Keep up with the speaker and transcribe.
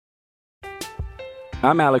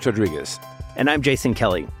I'm Alex Rodriguez. And I'm Jason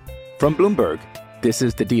Kelly. From Bloomberg, this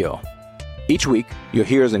is The Deal. Each week, you'll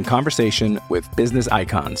hear us in conversation with business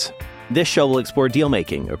icons. This show will explore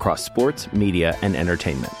deal-making across sports, media, and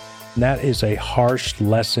entertainment. That is a harsh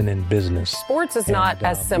lesson in business. Sports is not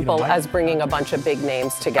as simple as bringing a bunch of big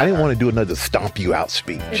names together. I didn't want to do another stomp you out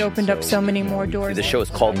speech. It opened up so many more doors. The show is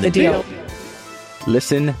called The Deal.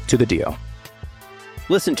 Listen to The Deal.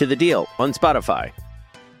 Listen to The Deal on Spotify.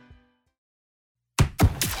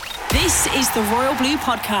 This is the Royal Blue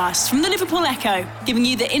Podcast from the Liverpool Echo, giving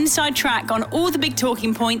you the inside track on all the big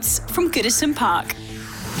talking points from Goodison Park.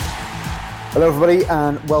 Hello everybody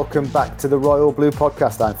and welcome back to the Royal Blue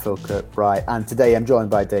Podcast. I'm Phil Kirkbright and today I'm joined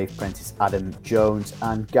by Dave Prentice, Adam Jones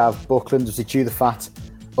and Gav Buckland as we chew the fat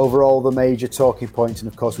over all the major talking points,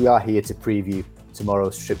 and of course we are here to preview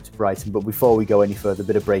tomorrow's trip to Brighton. But before we go any further, a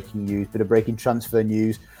bit of breaking news, bit of breaking transfer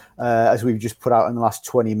news as we've just put out in the last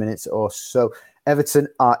 20 minutes or so. Everton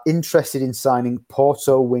are interested in signing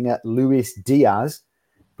Porto winger Luis Diaz,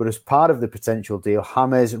 but as part of the potential deal,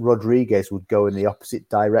 James Rodriguez would go in the opposite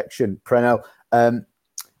direction. Preno,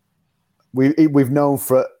 we've known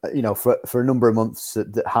for a number of months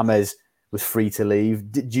that James was free to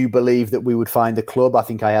leave. Did you believe that we would find a club? I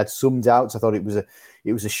think I had some doubts. I thought it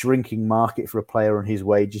was a shrinking market for a player on his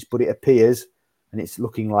wages, but it appears, and it's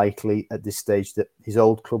looking likely at this stage, that his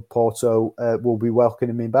old club Porto will be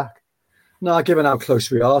welcoming him back. No, given how close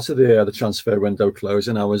we are to the transfer window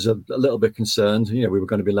closing, I was a little bit concerned. We were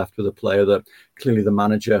going to be left with a player that clearly the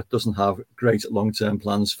manager doesn't have great long-term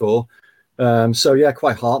plans for.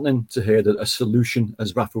 Quite heartening to hear that a solution,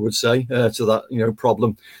 as Rafa would say, to that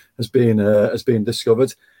problem has been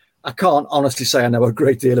discovered. I can't honestly say I know a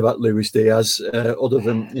great deal about Luis Diaz, other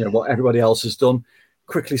than what everybody else has done.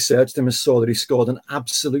 Quickly searched him and saw that he scored an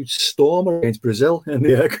absolute stormer against Brazil in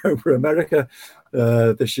the Copa America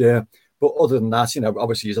this year. But other than that,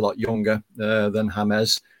 obviously he's a lot younger than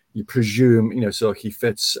James. You presume, so he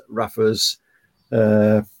fits Rafa's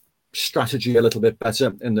strategy a little bit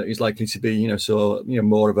better in that he's likely to be,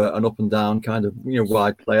 more of an up and down kind of,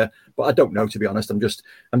 wide player. But I don't know, to be honest. I'm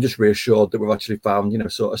just reassured that we've actually found,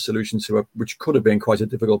 a solution to which could have been quite a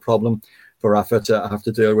difficult problem for Rafa to have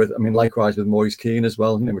to deal with. I mean, likewise with Moise Kean as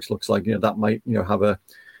well, which looks like, that might, have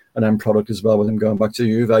an end product as well with him going back to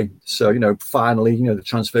Juve. So, finally, the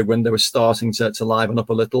transfer window is starting to liven up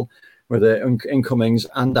a little with the incomings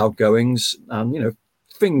and outgoings. And,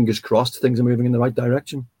 fingers crossed, things are moving in the right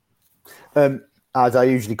direction. As I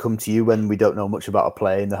usually come to you when we don't know much about a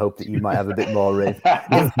player in the hope that you might have a bit more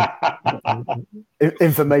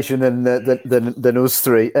information than us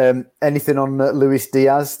three. Anything on Luis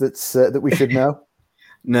Diaz that we should know?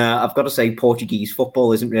 No, I've got to say Portuguese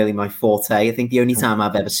football isn't really my forte. I think the only time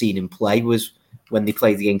I've ever seen him play was when they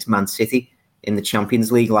played against Man City in the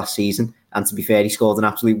Champions League last season. And to be fair, he scored an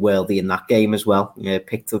absolute worldie in that game as well.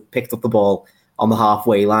 Picked up the ball on the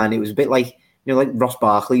halfway line. It was a bit like, like Ross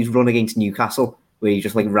Barkley's run against Newcastle, where he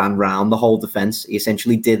just ran round the whole defence. He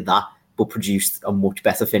essentially did that, but produced a much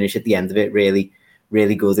better finish at the end of it. Really,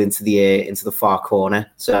 really good into the far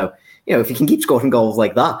corner. So, if he can keep scoring goals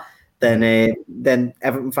like that, then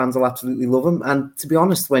Everton fans will absolutely love him. And to be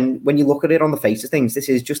honest, when you look at it on the face of things, this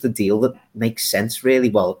is just a deal that makes sense, really.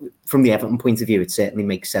 Well, from the Everton point of view, it certainly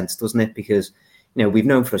makes sense, doesn't it? Because, we've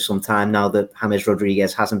known for some time now that James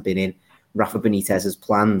Rodriguez hasn't been in Rafa Benitez's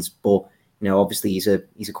plans, but, obviously he's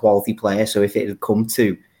a quality player. So if it had come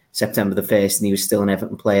to September the 1st and he was still an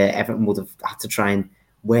Everton player, Everton would have had to try and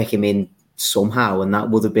work him in somehow. And that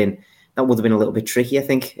would have been a little bit tricky, I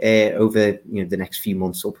think, over the next few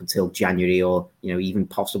months up until January, or even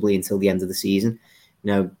possibly until the end of the season.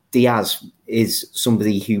 Diaz is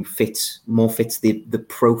somebody who fits the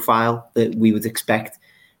profile that we would expect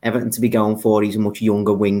Everton to be going for. He's a much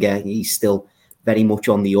younger winger. He's still very much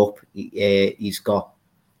on the up. He's got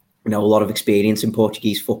a lot of experience in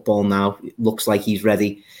Portuguese football now. It looks like he's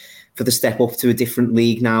ready for the step up to a different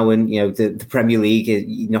league now, and the Premier League,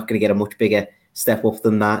 you're not going to get a much bigger step up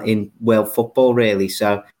than that in world football, really.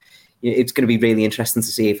 So it's going to be really interesting to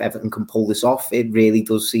see if Everton can pull this off. It really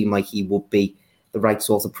does seem like he would be the right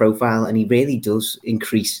sort of profile, and he really does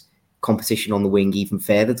increase competition on the wing even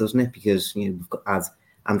further, doesn't it? Because we've had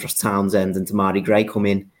Andros Townsend and Damari Gray come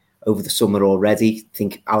in over the summer already. I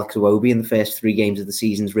think Alex Iwobi in the first 3 games of the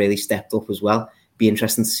season's really stepped up as well. Be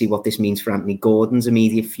interesting to see what this means for Anthony Gordon's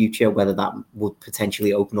immediate future, whether that would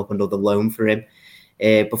potentially open up another loan for him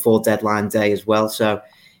before deadline day as well. So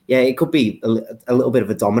yeah, it could be a little bit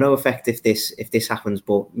of a domino effect if this happens.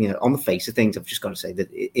 But on the face of things, I've just got to say that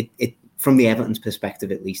it from the Everton's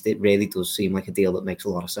perspective at least, it really does seem like a deal that makes a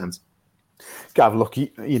lot of sense. Gav, look,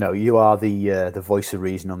 you are the voice of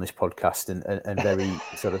reason on this podcast, and very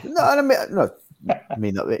sort of I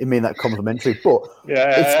mean that complimentary, but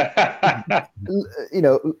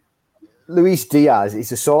Luis Diaz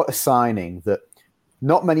is a sort of signing that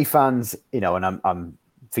not many fans, and I'm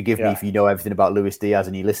forgive me if you know everything about Luis Diaz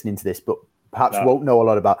and you're listening to this, but perhaps won't know a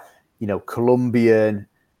lot about Colombian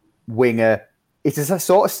winger. It is a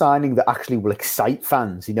sort of signing that actually will excite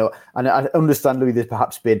fans, and I understand Luis has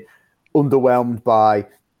perhaps been underwhelmed by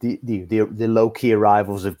the low-key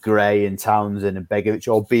arrivals of Gray and Townsend and Begovic,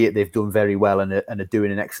 albeit they've done very well and are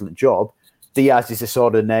doing an excellent job. Diaz is a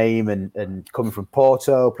sort of name and coming from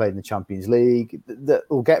Porto, playing in the Champions League, that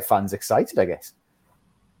will get fans excited, I guess.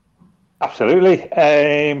 Absolutely.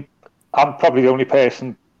 I'm probably the only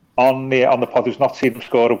person on the pod who's not seen him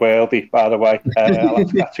score a worldie, by the way. I'll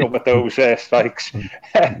have to catch up with those strikes.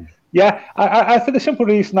 Yeah, I for the simple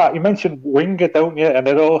reason that you mentioned winger, don't you? And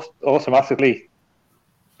it automatically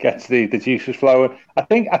gets the juices flowing. I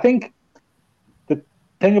think the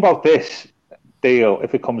thing about this deal,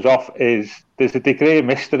 if it comes off, is there's a degree of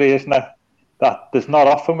mystery, isn't there? That there's not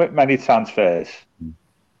often with many transfers.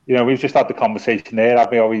 We've just had the conversation there,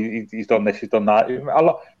 haven't we? Oh, he's done this, he's done that.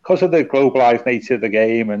 Because of the globalised nature of the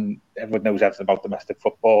game, and everyone knows everything about domestic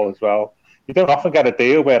football as well. You don't often get a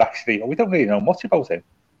deal where actually we don't really know much about him,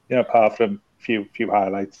 apart from a few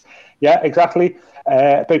highlights. Yeah, exactly.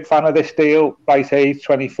 Big fan of this deal. Right age,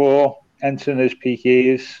 24, entering his peak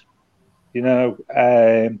years.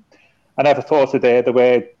 I never thought today the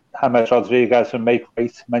word James Rodriguez and make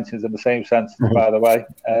weight mentions in the same sentence, by the way.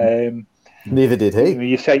 Neither did he.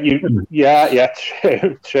 You say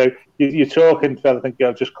true. You're talking. I think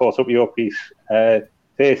I've just caught up with your piece.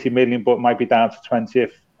 30 million, but might be down to 20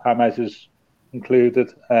 if James is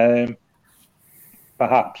included.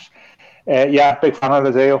 Perhaps. Big fan of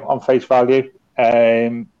the deal on face value.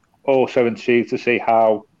 Also intrigued to see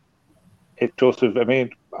how it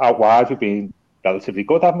out wide we've been relatively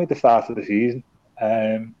good, haven't we, at the start of the season?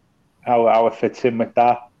 How it fits in with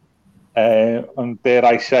that. And dare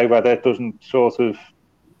I say, whether it doesn't sort of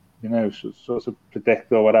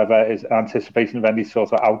predict or whatever is anticipation of any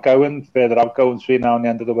sort of further outgoings between now and the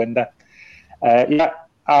end of the window.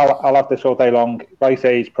 I'll have this all day long. Right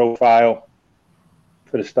age profile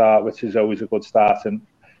for the start, which is always a good start. And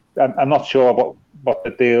I'm not sure what the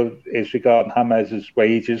deal is regarding James'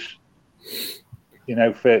 wages,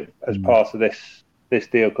 as part of this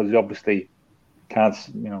deal, because he obviously can't,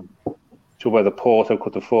 to whether Porto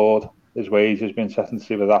could afford his wages. Be interesting to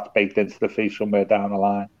see whether that's baked into the fee somewhere down the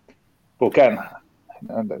line. But again,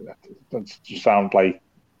 it just sounds like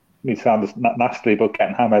me sound nasty, but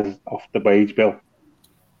getting James off the wage bill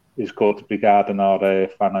is good regarding our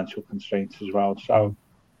financial constraints as well. So,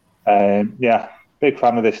 big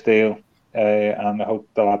fan of this deal, and I hope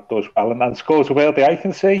the lad does well and scores a worldie. I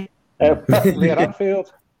can see probably at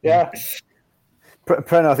Anfield. Yeah.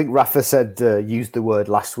 Preno, I think Rafa said, used the word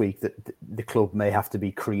last week that the club may have to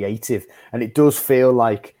be creative. And it does feel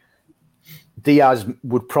like Diaz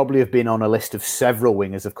would probably have been on a list of several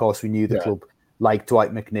wingers. Of course, we knew the club liked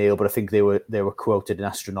Dwight McNeil, but I think they were quoted an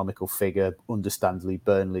astronomical figure. Understandably,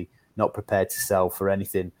 Burnley not prepared to sell for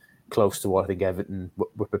anything close to what I think Everton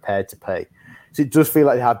were prepared to pay. So it does feel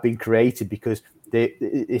like they have been creative, because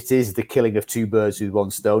it is the killing of two birds with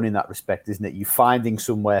one stone in that respect, isn't it? You're finding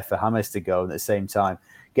somewhere for James to go, and at the same time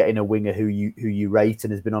getting a winger who you rate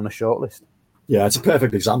and has been on a shortlist. Yeah, it's a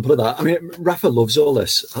perfect example of that. I mean, Rafa loves all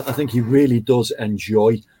this. I think he really does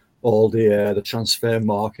enjoy all the transfer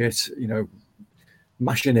market,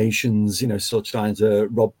 machinations, sort of trying to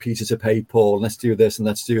rob Peter to pay Paul. Let's do this and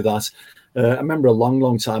let's do that. I remember a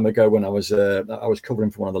long time ago when I was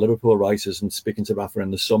covering for one of the Liverpool writers and speaking to Rafa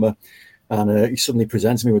in the summer. And he suddenly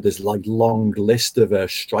presented me with this long list of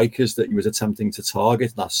strikers that he was attempting to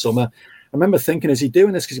target last summer. I remember thinking, is he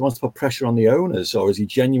doing this because he wants to put pressure on the owners, or is he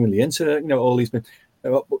genuinely into all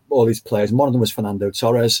these players? And one of them was Fernando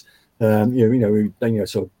Torres, who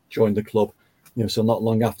sort of joined the club, so not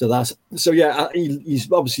long after that. So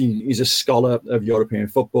he's a scholar of European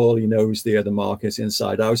football. He knows the market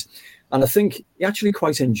inside out. And I think he actually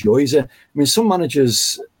quite enjoys it. I mean, some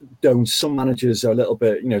managers don't. Some managers are a little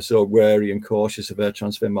bit, sort of wary and cautious of their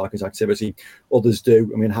transfer market activity. Others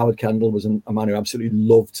do. I mean, Howard Kendall was a man who absolutely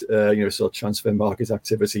loved, sort of transfer market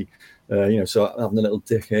activity. So having a little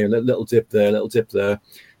dip here, a little dip there, a little dip there.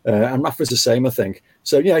 And Rafa's the same, I think.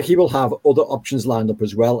 So, he will have other options lined up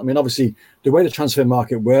as well. I mean, obviously, the way the transfer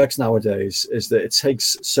market works nowadays is that it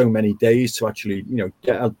takes so many days to actually,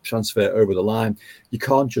 get a transfer over the line. You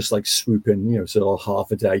can't just swoop in, sort of half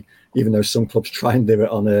a day, even though some clubs try and do it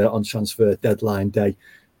on transfer deadline day,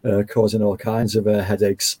 causing all kinds of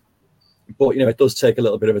headaches. But, it does take a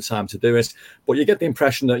little bit of a time to do it. But you get the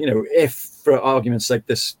impression that, if, for argument's sake,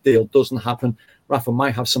 this deal doesn't happen, Rafa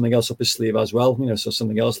might have something else up his sleeve as well, so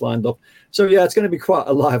something else lined up. So, yeah, it's going to be quite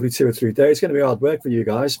a lively 2 or 3 days. It's going to be hard work for you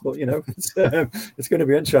guys, but, it's going to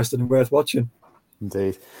be interesting and worth watching.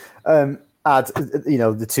 Indeed.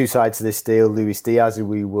 The two sides to this deal, Luis Diaz, who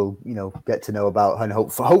we will, get to know about, and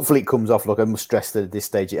hopefully it comes off. Look, I must stress that at this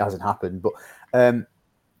stage it hasn't happened, but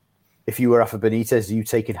if you were Rafa Benitez, are you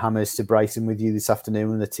taking James to Brighton with you this afternoon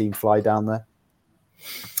when the team fly down there?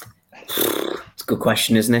 It's a good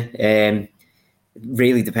question, isn't it? It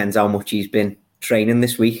really depends how much he's been training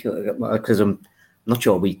this week, because I'm not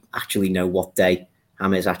sure we actually know what day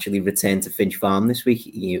James actually returned to Finch Farm this week.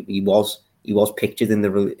 He was pictured in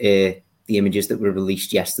the images that were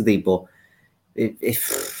released yesterday, but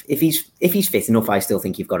if he's fit enough, I still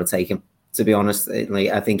think you've got to take him. To be honest,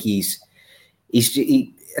 I think he's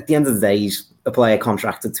at the end of the day, he's a player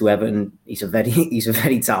contracted to Everton. He's a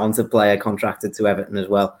very talented player contracted to Everton as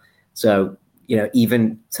well. So,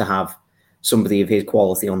 even to have somebody of his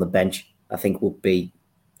quality on the bench, I think would be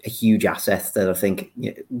a huge asset that I think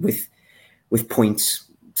with points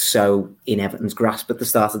so in Everton's grasp at the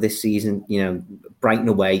start of this season, Brighton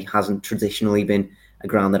away hasn't traditionally been a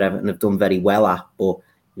ground that Everton have done very well at, but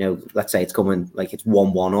let's say it's coming like it's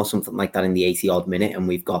 1-1 or something like that in the 80-odd minute, and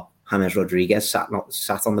we've got James Rodriguez sat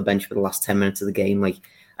on the bench for the last 10 minutes of the game.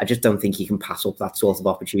 I just don't think you can pass up that sort of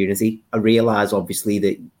opportunity. I realise, obviously,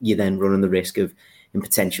 that you're then running the risk of him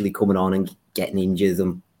potentially coming on and getting injured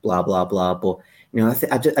and blah, blah, blah. But,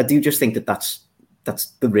 I do just think that that's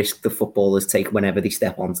the risk the footballers take whenever they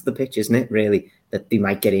step onto the pitch, isn't it, really? That they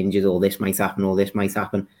might get injured, or this might happen, or this might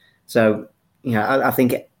happen. So, I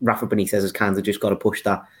think Rafa Benitez has kind of just got to push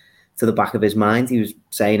that to the back of his mind. He was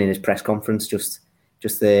saying in his press conference just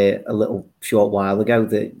a little short while ago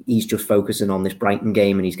that he's just focusing on this Brighton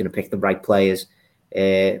game and he's going to pick the right players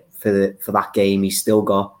for that game. He's still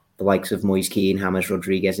got the likes of Moise, Kean, James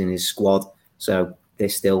Rodriguez in his squad, so they're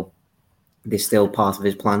still part of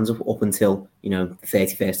his plans up until the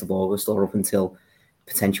 31st of August, or up until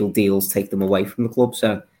potential deals take them away from the club.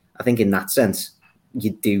 So I think in that sense, you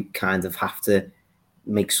do kind of have to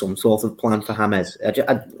make some sort of plan for James.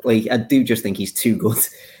 I do just think he's too good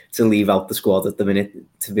to leave out the squad at the minute,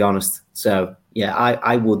 to be honest. So, yeah,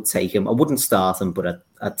 I would take him. I wouldn't start him, but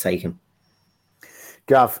I'd take him.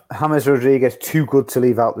 Gav, James Rodriguez, too good to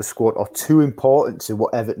leave out the squad, or too important to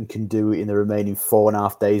what Everton can do in the remaining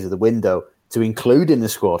 4.5 days of the window to include in the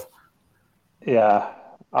squad? Yeah,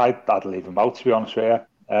 I'd leave him out, to be honest with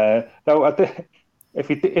you. Though, if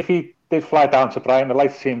he did fly down to Brighton, I'd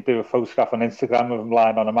like to see him do a photograph on Instagram of him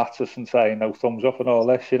lying on a mattress and saying no thumbs up and all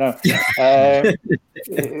this, we're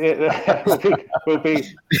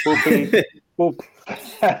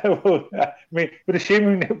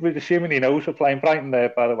assuming he knows we're playing Brighton there,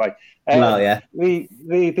 by the way. Well, yeah.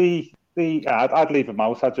 I'd leave him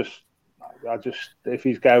out. I just if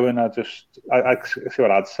he's going, I see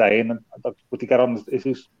what I'd say. And would he get on? Is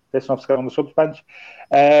he fit enough to get on the subs bench?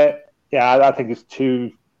 I think it's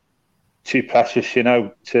too precious,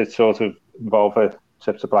 to sort of involve a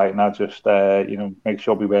trip to Brighton. I just, make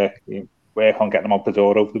sure we work on getting them out the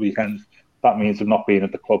door over the weekend. That means him not being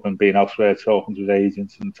at the club and being elsewhere, talking to his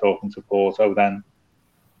agents and talking to Porto. Then I'm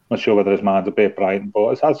not sure whether his mind will be at Brighton,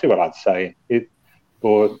 but I'll see what I'd say.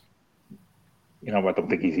 But I don't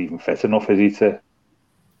think he's even fit enough, is he?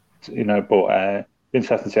 But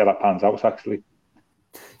interesting to see how that pans out, actually.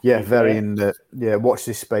 Yeah, very. And watch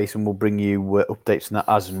this space, and we'll bring you updates on that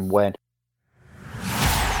as and when.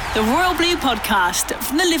 The Royal Blue Podcast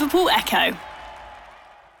from the Liverpool Echo.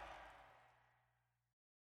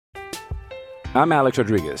 I'm Alex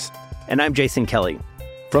Rodriguez. And I'm Jason Kelly.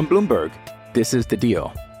 From Bloomberg, this is The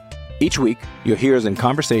Deal. Each week, you'll hear us in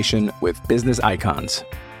conversation with business icons.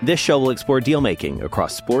 This show will explore deal-making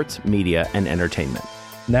across sports, media, and entertainment.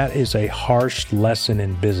 That is a harsh lesson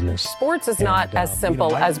in business. Sports is not as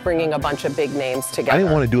simple as bringing a bunch of big names together. I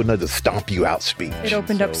didn't want to do another stomp you out speech. It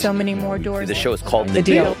opened up so many more doors. The show is called The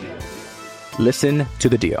Deal. Listen to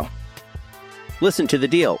The Deal. Listen to The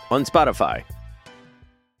Deal on Spotify.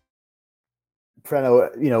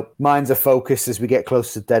 Preno, minds are focused as we get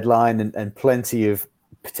close to the deadline and plenty of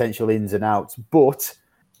potential ins and outs. But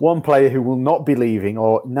one player who will not be leaving,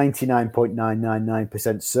 or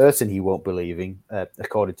 99.999% certain he won't be leaving,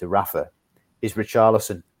 according to Rafa, is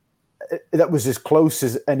Richarlison. That was as close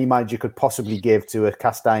as any manager could possibly give to a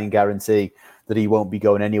cast iron guarantee that he won't be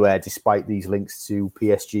going anywhere, despite these links to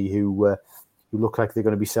PSG, who look like they're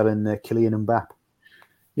going to be selling Kylian Mbappe.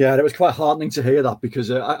 Yeah, it was quite heartening to hear that, because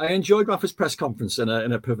I enjoyed Rafa's press conference in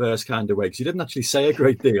a perverse kind of way, because he didn't actually say a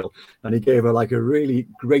great deal, and he gave her like a really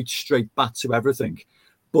great straight bat to everything,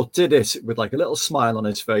 but did it with like a little smile on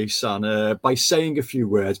his face, and by saying a few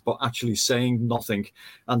words, but actually saying nothing.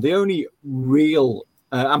 And the only real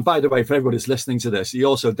and by the way, for everybody who's listening to this, he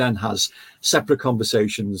also then has separate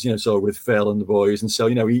conversations, so with Phil and the boys, and so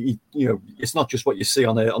he it's not just what you see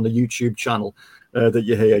on the YouTube channel that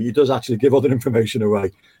you hear. He does actually give other information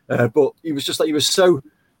away, but he was so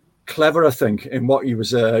clever, I think, in what he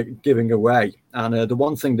was giving away. And the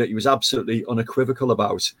one thing that he was absolutely unequivocal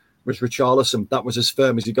about was Richarlison. That was as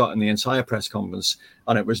firm as he got in the entire press conference.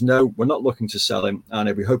 And it was, no, we're not looking to sell him,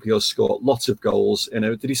 and we hope he'll score lots of goals.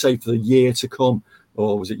 Did he say for the year to come?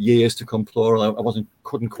 Or was it years to come, plural? I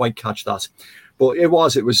couldn't quite catch that. But it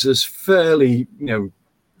was as fairly,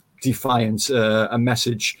 defiant a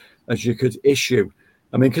message as you could issue.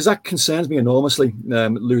 I mean, because that concerns me enormously,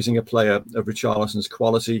 losing a player of Richarlison's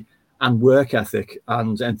quality and work ethic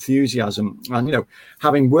and enthusiasm. And,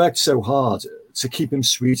 having worked so hard to keep him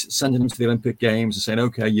sweet, sending him to the Olympic Games and saying,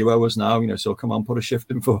 okay, you owe us now, so come on, put a shift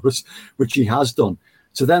in for us, which he has done.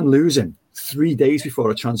 To then lose him 3 days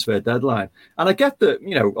before a transfer deadline. And I get that,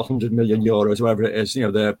 100 million euros, whatever it is,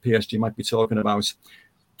 the PSG might be talking about,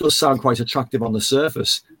 does sound quite attractive on the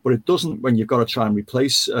surface, but it doesn't when you've got to try and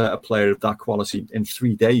replace a player of that quality in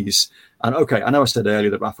 3 days. And okay, I know I said earlier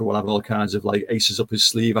that Rafa will have all kinds of like aces up his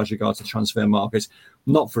sleeve as regards to transfer markets.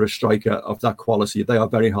 Not for a striker of that quality. They are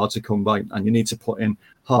very hard to come by, and you need to put in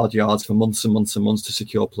hard yards for months and months and months to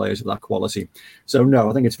secure players of that quality. So no,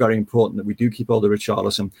 I think it's very important that we do keep hold of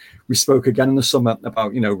Richarlison. We spoke again in the summer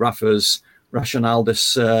about, Rafa's rationale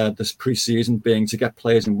this pre-season being to get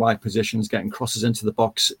players in wide positions, getting crosses into the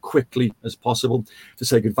box quickly as possible, to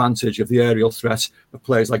take advantage of the aerial threat of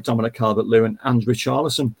players like Dominic Calvert-Lewin and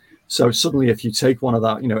Richarlison. So suddenly, if you take one of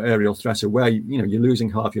that, aerial threat away, you're losing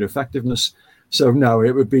half your effectiveness. So no,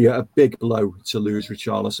 it would be a big blow to lose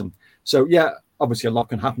Richarlison. So yeah, obviously a lot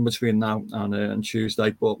can happen between now and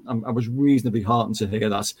Tuesday, but I was reasonably heartened to hear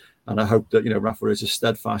that, and I hope that Rafa is as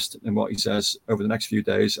steadfast in what he says over the next few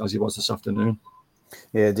days as he was this afternoon.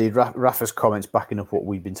 Yeah, indeed. Rafa's comments backing up what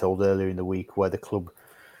we've been told earlier in the week, where the club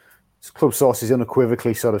sources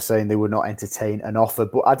unequivocally sort of saying they would not entertain an offer.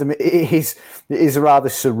 But Adam, it is a rather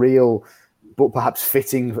surreal, but perhaps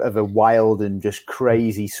fitting of a wild and just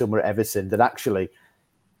crazy summer at Everton, that actually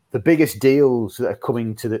the biggest deals that are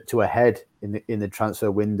coming to a head in the transfer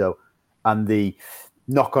window, and the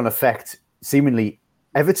knock-on effect, seemingly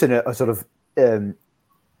Everton are sort of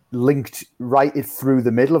linked right through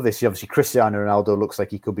the middle of this. Obviously, Cristiano Ronaldo looks like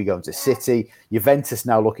he could be going to City. Juventus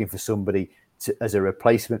now looking for somebody as a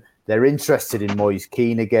replacement. They're interested in Moise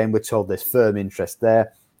Kean again. We're told there's firm interest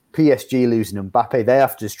there. PSG losing Mbappe, they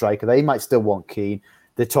have to striker. They might still want Kean.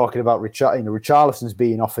 They're talking about Richarlison's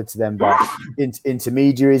being offered to them by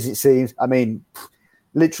intermediaries, it seems. I mean,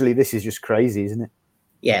 literally, this is just crazy, isn't it?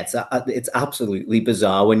 Yeah, it's absolutely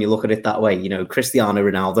bizarre when you look at it that way. Cristiano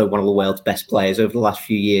Ronaldo, one of the world's best players over the last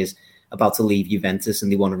few years, about to leave Juventus,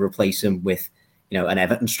 and they want to replace him with, an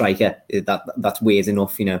Everton striker. That's weird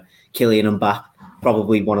enough. Kylian Mbappe,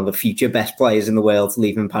 probably one of the future best players in the world,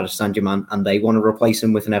 leaving Paris Saint-Germain, and they want to replace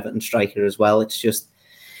him with an Everton striker as well. It's just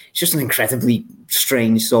an incredibly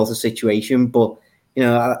strange sort of situation. But,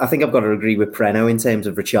 I think I've got to agree with Preno in terms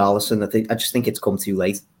of Richarlison. I just think it's come too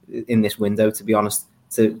late in this window, to be honest,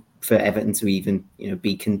 for Everton to even,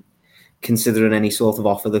 be considering any sort of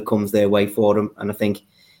offer that comes their way for them. And I think,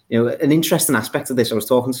 an interesting aspect of this, I was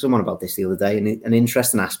talking to someone about this the other day, and an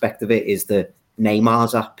interesting aspect of it is that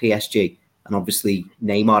Neymar's at PSG. And obviously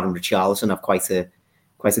Neymar and Richarlison have quite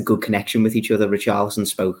a good connection with each other. Richarlison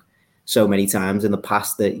spoke so many times in the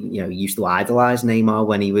past that, he used to idolise Neymar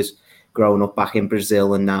when he was growing up back in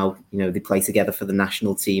Brazil, and now, they play together for the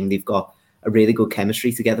national team. They've got a really good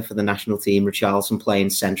chemistry together for the national team. Richarlison playing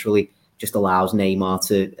centrally just allows Neymar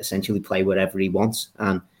to essentially play wherever he wants.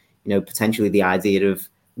 And, potentially the idea of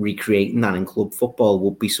recreating that in club football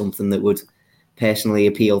would be something that would personally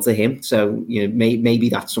appeal to him. So, maybe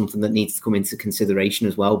that's something that needs to come into consideration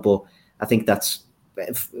as well. But I think it's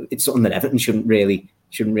something that Everton shouldn't really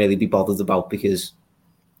be bothered about, because,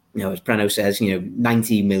 as Preno says,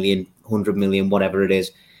 90 million, 100 million, whatever it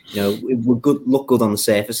is, it would look good on the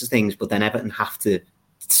surface of things, but then Everton have to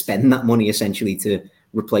spend that money essentially to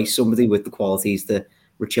replace somebody with the qualities that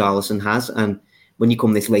Richarlison has. And when you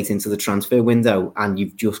come this late into the transfer window and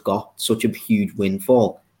you've just got such a huge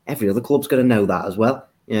windfall, every other club's going to know that as well.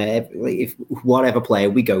 If whatever player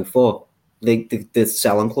we go for, the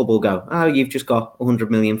selling club will go, oh, you've just got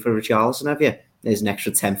 100 million for Richarlison, have you? There's an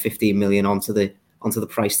extra 10, 15 million onto the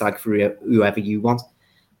price tag for whoever you want.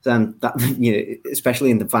 And that, especially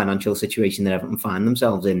in the financial situation that Everton find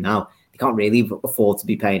themselves in now, they can't really afford to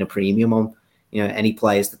be paying a premium on, any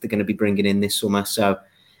players that they're going to be bringing in this summer. So,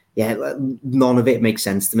 yeah, none of it makes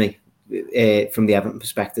sense to me from the Everton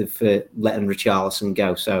perspective for letting Richarlison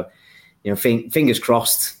go. So, fingers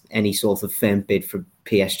crossed any sort of firm bid for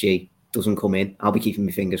PSG doesn't come in. I'll be keeping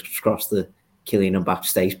my fingers crossed that Kylian Mbappe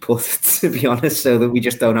stays put, to be honest, so that we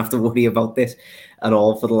just don't have to worry about this at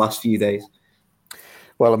all for the last few days.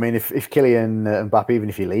 Well, I mean, if Kylian Mbappe, even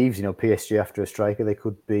if he leaves, PSG after a striker, they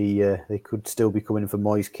could still be coming in for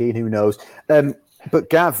Moise Kean. Who knows?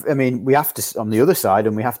 But Gav, I mean, we have to, on the other side,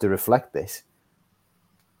 and we have to reflect this.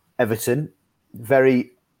 Everton,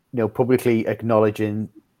 very, publicly acknowledging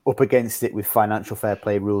up against it with financial fair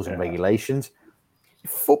play rules and regulations.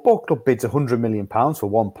 If a football club bids £100 million for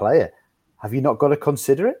one player, have you not got to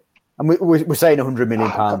consider it? And we're saying £100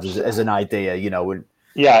 million as an idea,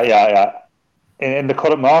 Yeah. In the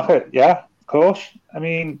current market, yeah, of course. I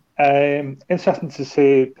mean, interesting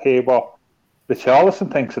to hear what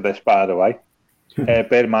Richarlison thinks of this, by the way.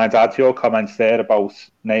 Bear in mind, I had your comments there about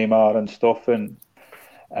Neymar and stuff, and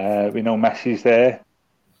we know Messi's there.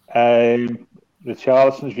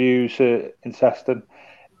 Richarlison's views are interesting.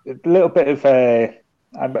 A little bit of,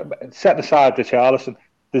 set aside Richarlison,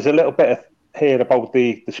 there's a little bit of here about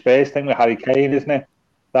the Spurs thing with Harry Kane, isn't it?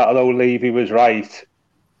 That although Levy was right,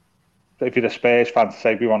 if you're a Spurs fan to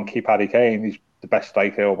say we want to keep Harry Kane, he's the best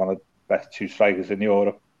striker or one of the best two strikers in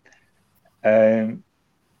Europe.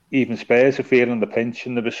 Even Spurs are feeling the pinch,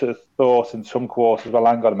 and there was a thought in some quarters, well,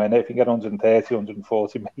 hang on a minute, if you get 130,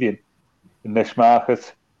 140 million in this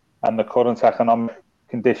market and the current economic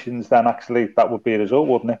conditions, then actually that would be a result,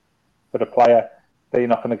 wouldn't it? For a player that you're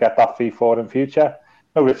not going to get that fee for in future.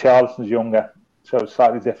 No, Richarlison's younger, so it's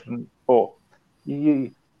slightly different. But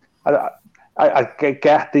I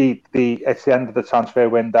get the it's the end of the transfer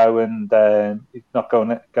window, and it's not going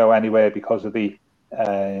to go anywhere because of the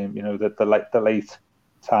the late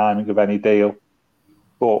timing of any deal.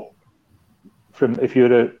 But if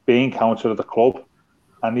you're a being counsellor of the club,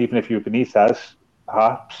 and even if you're Benitez,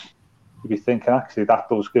 perhaps you'd be thinking actually that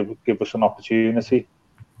does give us an opportunity,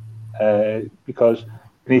 because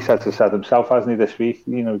Benitez has said himself, hasn't he, this week?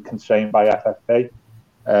 Constrained by FFP.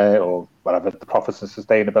 Or whatever the profits and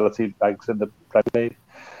sustainability regs in the Premier League.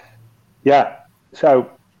 Yeah,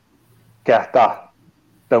 so get that.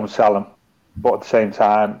 Don't sell them. But at the same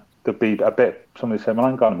time, there'll be a bit, somebody saying, well,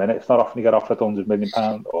 hang on a minute, it's not often you get offered £100 million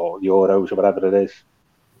or euros or whatever it is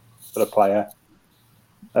for a player.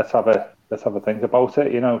 Let's have a think about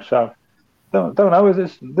it, so don't know.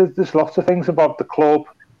 There's lots of things about the club,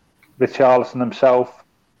 Richarlison himself,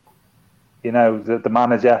 the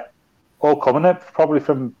manager, all coming up probably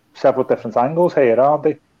from several different angles here, aren't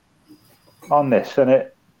they? On this, and I'm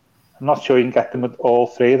not sure you can get them with all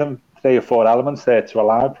three of them, 3 or 4 elements there to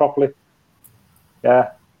align properly.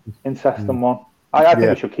 Yeah, interesting one. I think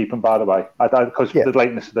we should keep him, by the way, because the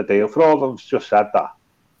lateness of the deal. For all of us just said that,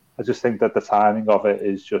 I just think that the timing of it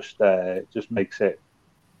is just makes it,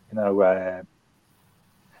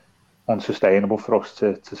 unsustainable for us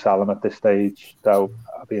to sell him at this stage. So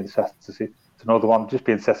I'll be interested to see. Another one, just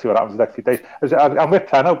being interested to see what happens in the next few days. I'm with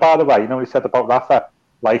Preno, by the way. He said about Rafa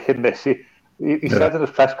liking this. He said in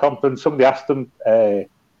his press conference, somebody asked him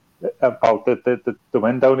about the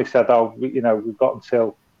window, and he said, we've got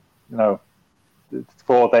until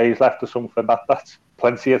 4 days left or something. That's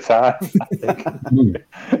plenty of time, I think.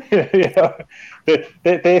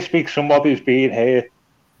 They speak somebody who's been here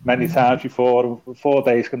many times before. 4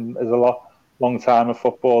 days is a long time of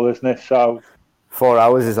football, isn't it? So 4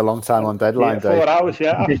 hours is a long time on deadline day. 4 hours,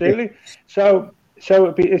 yeah, absolutely. So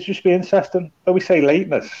it's just be interesting. When we say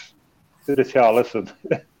lateness to Richarlison,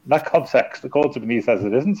 in that context, according to Benitez,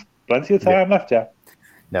 it isn't. Plenty of time left, yeah.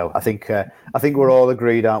 No, I think we're all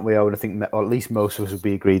agreed, aren't we? Or at least most of us would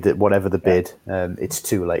be agreed that whatever the bid, it's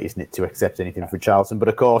too late, isn't it, to accept anything for Richarlison? But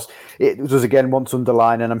of course, it was again once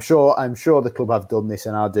underlined, and I'm sure the club have done this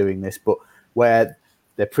and are doing this, but where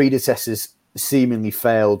their predecessors seemingly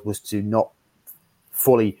failed was to not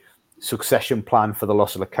fully succession plan for the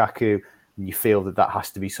loss of Lukaku, and you feel that has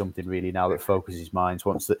to be something really now that focuses minds.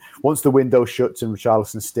 Once the window shuts and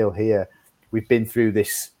Richarlison's still here, we've been through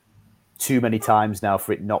this too many times now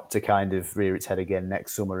for it not to kind of rear its head again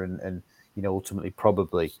next summer and ultimately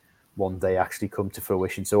probably one day actually come to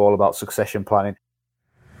fruition. So all about succession planning.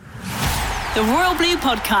 The Royal Blue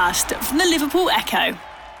Podcast from the Liverpool Echo.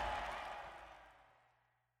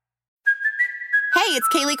 Hey, it's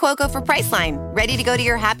Kaylee Cuoco for Priceline. Ready to go to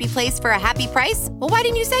your happy place for a happy price? Well, why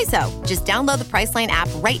didn't you say so? Just download the Priceline app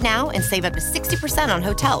right now and save up to 60% on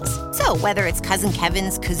hotels. So whether it's Cousin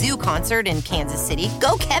Kevin's Kazoo Concert in Kansas City,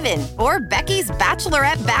 go Kevin, or Becky's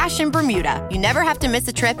Bachelorette Bash in Bermuda, you never have to miss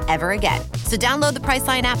a trip ever again. So download the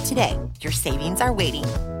Priceline app today. Your savings are waiting.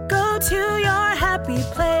 Go to your happy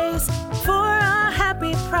place for a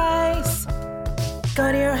happy price.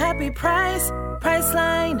 Go to your happy price,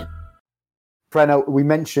 Priceline. Preno, we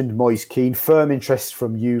mentioned Moise Kean, firm interest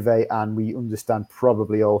from Juve, and we understand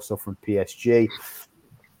probably also from PSG.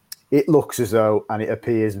 It looks as though, and it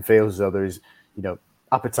appears and feels as though there is,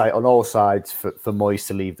 appetite on all sides for Moise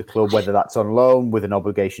to leave the club, whether that's on loan with an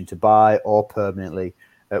obligation to buy or permanently.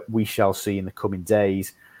 We shall see in the coming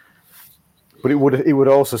days. But it would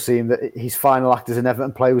also seem that his final act as an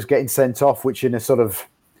Everton player was getting sent off, which in a sort of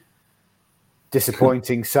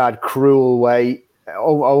disappointing, sad, cruel way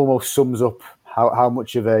almost sums up how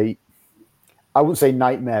much of a, I wouldn't say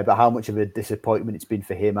nightmare, but how much of a disappointment it's been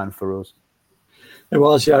for him and for us. It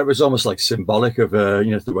was, yeah. It was almost like symbolic of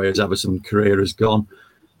the way his Everton career has gone.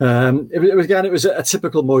 It was a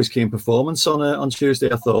typical Moise Kean performance on Tuesday.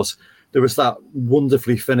 I thought there was that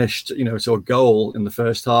wonderfully finished, sort of goal in the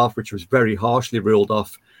first half, which was very harshly ruled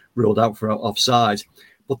out for offside.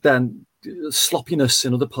 But then sloppiness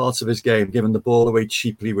in other parts of his game, giving the ball away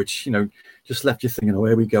cheaply, which just left you thinking, oh,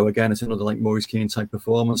 here we go again. It's another like Moise Kean type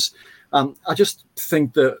performance. I just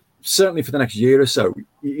think that certainly for the next year or so,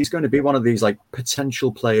 he's going to be one of these like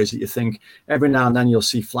potential players that you think every now and then you'll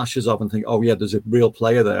see flashes of and think, oh yeah, there's a real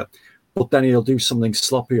player there. But then he'll do something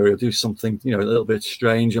sloppy or he'll do something, a little bit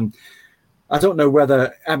strange. And I don't know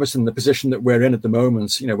whether Everton, the position that we're in at the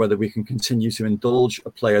moment, whether we can continue to indulge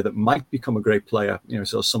a player that might become a great player,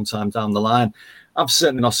 so sometime down the line. I've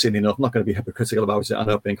certainly not seen enough. I'm not going to be hypocritical about it. I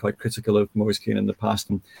know I've been quite critical of Moise Kean in the past,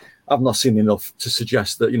 and I've not seen enough to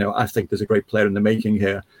suggest that, I think there's a great player in the making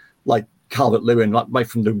here. Like Calvert-Lewin, right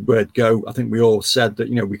from the word go, I think we all said that,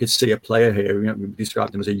 we could see a player here. We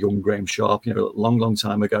described him as a young Graham Sharp, a long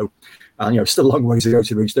time ago. And, still a long way to go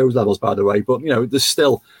to reach those levels, by the way. But, there's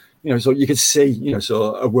still, so you could see,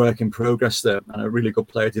 so a work in progress there and a really good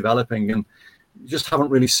player developing. And you just haven't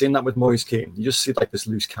really seen that with Moise Kean. You just see like this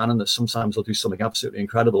loose cannon that sometimes he'll do something absolutely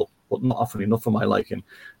incredible, but not often enough for my liking.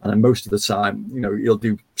 And then most of the time, he'll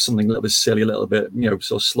do something a little bit silly, a little bit,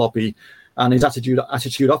 so sloppy. And his attitude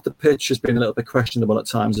off the pitch has been a little bit questionable at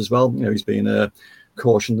times as well. He's been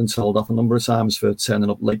cautioned and told off a number of times for turning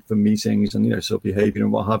up late for meetings and, sort of behaviour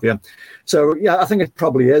and what have you. So, yeah, I think it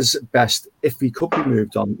probably is best if he could be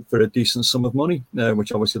moved on for a decent sum of money,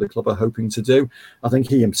 which obviously the club are hoping to do. I think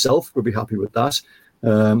he himself would be happy with that.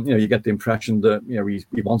 You get the impression that,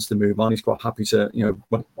 he wants to move on. He's quite happy to,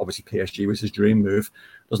 well, obviously PSG was his dream move.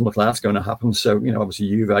 Doesn't look like that's going to happen. So, obviously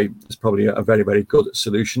Juve is probably a very, very good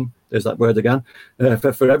solution. There's that word again,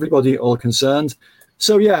 for everybody, all concerned.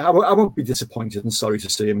 So, yeah, I won't be disappointed and sorry to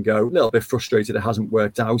see him go. A little bit frustrated it hasn't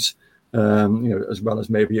worked out, as well as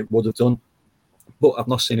maybe it would have done. But I've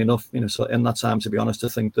not seen enough, so in that time, to be honest, to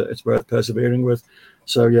think that it's worth persevering with.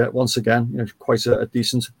 So, yeah, once again, quite a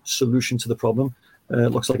decent solution to the problem.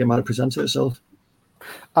 Looks like it might have presented itself.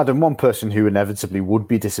 Adam, one person who inevitably would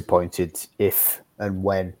be disappointed if and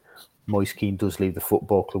when Moise Kean does leave the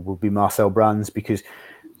football club would be Marcel Brands, because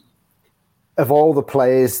of all the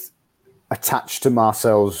players attached to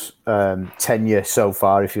Marcel's tenure so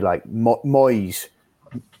far, if you like, Moise,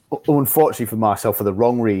 unfortunately for Marcel, for the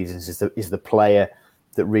wrong reasons, is the player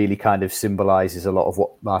that really kind of symbolises a lot of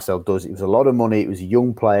what Marcel does. It was a lot of money. It was a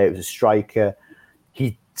young player. It was a striker.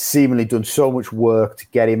 He seemingly done so much work to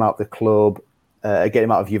get him out of the club, get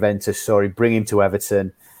him out of Juventus, bring him to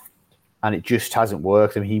Everton, and it just hasn't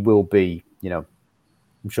worked. I mean, he will be,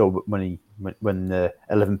 I'm sure when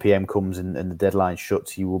 11 p.m. comes and the deadline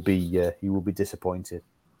shuts, he will be disappointed.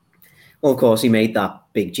 Well, of course, he made that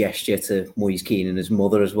big gesture to Moise Kean and his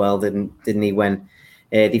mother as well, didn't he? When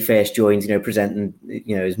they first joined, presenting,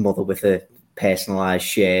 his mother with a personalised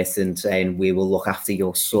shirt and saying, "We will look after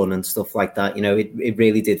your son" and stuff like that. It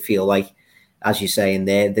really did feel like, as you say in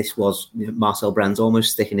there, this was Marcel Brands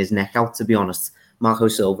almost sticking his neck out, to be honest. Marco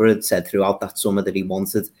Silva had said throughout that summer that he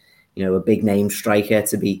wanted, a big name striker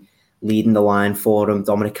to be leading the line for him.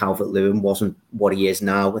 Dominic Calvert-Lewin wasn't what he is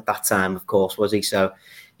now at that time, of course, was he? So,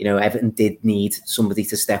 Everton did need somebody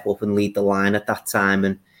to step up and lead the line at that time.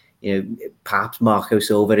 And, perhaps Marco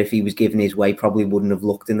Silva, if he was given his way, probably wouldn't have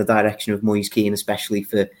looked in the direction of Moise Kean, especially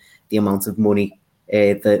for the amount of money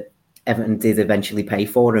that Everton did eventually pay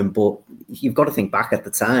for him. But you've got to think back at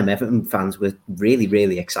the time, Everton fans were really,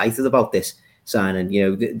 really excited about this signing.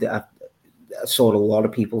 I saw a lot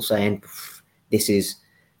of people saying this is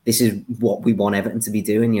this is what we want Everton to be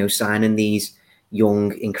doing, signing these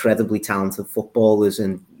young, incredibly talented footballers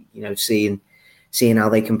and, seeing how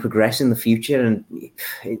they can progress in the future. And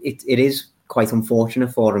it is quite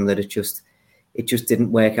unfortunate for him that it just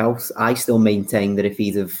didn't work out. I still maintain that if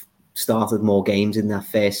he'd have started more games in that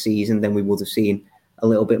first season, then we would have seen a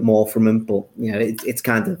little bit more from him. But, it's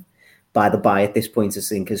kind of by the by at this point. I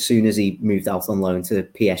think as soon as he moved out on loan to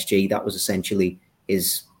PSG, that was essentially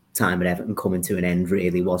his time at Everton coming to an end,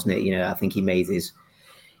 really, wasn't it? I think he made his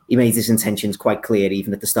intentions quite clear,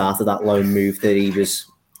 even at the start of that loan move, that he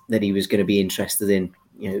was going to be interested in,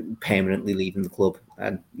 permanently leaving the club,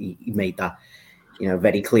 and he made that,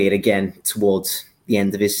 very clear again towards the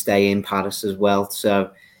end of his stay in Paris as well.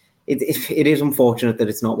 So it is unfortunate that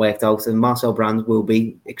it's not worked out, and Marcel Brands will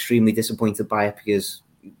be extremely disappointed by it, because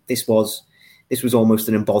this was almost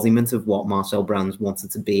an embodiment of what Marcel Brands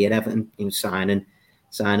wanted to be at Everton. Signing.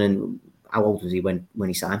 How old was he when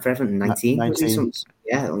he signed for Everton? 19. 19.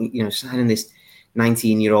 Yeah, signing this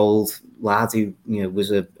 19-year-old lad who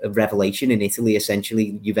was a revelation in Italy.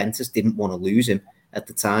 Essentially, Juventus didn't want to lose him at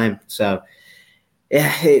the time. So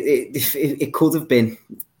yeah, it could have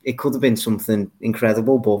been something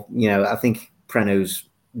incredible. But I think Preno's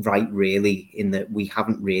right, really, in that we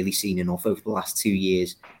haven't really seen enough over the last 2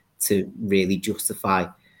 years to really justify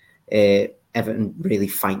Everton really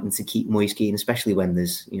fighting to keep Moise Kean, especially when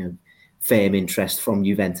there's firm interest from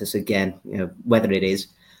Juventus again. Whether it is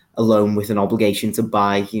a loan with an obligation to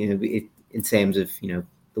buy, in terms of the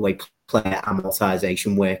way player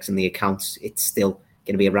amortization works in the accounts, it's still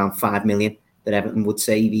going to be around 5 million that Everton would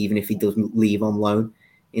save, even if he doesn't leave on loan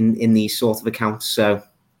in these sort of accounts. So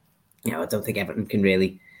I don't think Everton can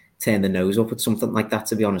really turn the nose up at something like that,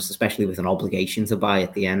 to be honest, especially with an obligation to buy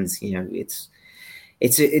at the end. It's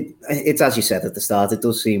as you said at the start, it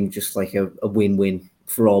does seem just like a win-win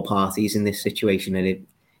for all parties in this situation, and it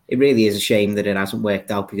really is a shame that it hasn't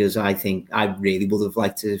worked out, because I think I really would have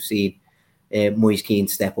liked to have seen Moise Kean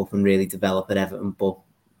step up and really develop at Everton, but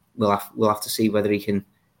we'll have to see whether he can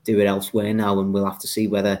do it elsewhere now, and we'll have to see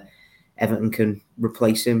whether Everton can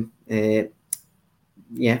replace him. If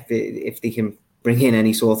they can bring in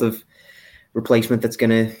any sort of replacement that's going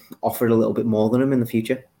to offer a little bit more than him in the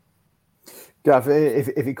future. Gav, if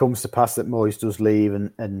it comes to pass that Moise does leave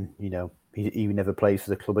and he never plays for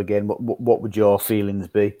the club again, what would your feelings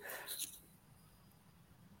be?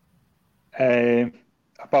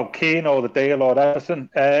 About Kean or the deal or Everton?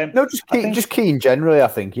 No, just Kean generally, I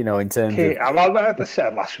think, in terms Kean, of... Well, I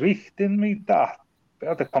said last week, didn't we? We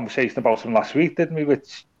had a conversation about him last week, didn't we?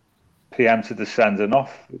 Which preempted the sending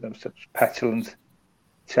off. Such petulant,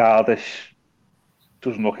 childish,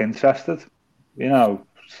 doesn't look interested.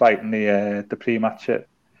 Citing the pre-match at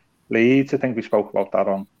Leeds. I think we spoke about that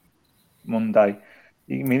on Monday.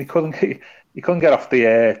 He couldn't get off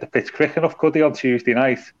the pitch quick enough, could he, on Tuesday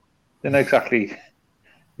night? Didn't exactly,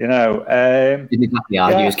 Didn't exactly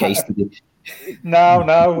argue his case, did he?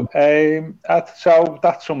 No. So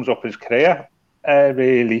that sums up his career,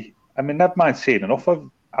 really. I mean, never mind seeing enough.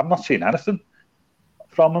 I've not seen anything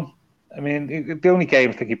from him. I mean, the only game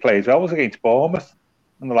I think he played well was against Bournemouth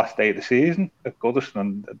in the last day of the season at Goodison,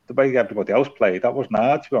 and the way everybody else played, that wasn't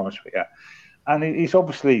hard, to be honest with you. And he's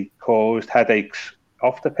obviously caused headaches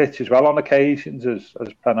off the pitch as well on occasions, as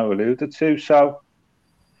Preno alluded to. So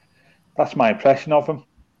that's my impression of him.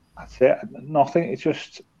 That's it. Nothing. It's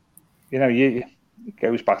just, it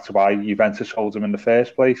goes back to why Juventus holds him in the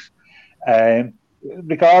first place.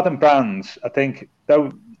 Regarding Brands, I think,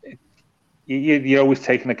 though, you're always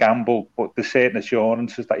taking a gamble, but there's certain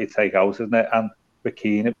assurances that you take out, isn't it? And with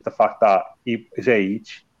Kean, the fact that his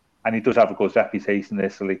age, and he does have a good reputation in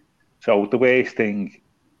Italy. So the worst thing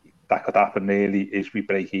that could happen really is we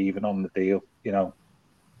break even on the deal,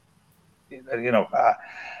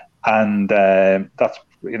 and that's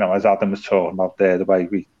as Adam was talking about there, the way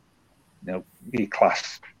we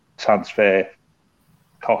class transfer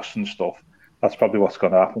costs and stuff. That's probably what's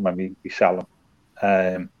going to happen when we sell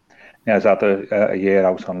him. He's had a year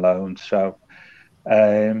out on loan, so.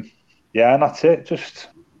 And that's it. Just,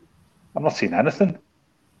 I'm not seeing anything,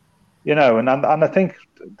 and I think,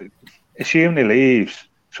 assuming he leaves,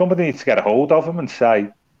 somebody needs to get a hold of him and say,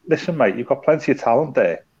 listen, mate, you've got plenty of talent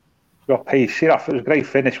there. You've got pace. It was a great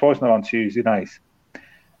finish, wasn't it, on Tuesday night?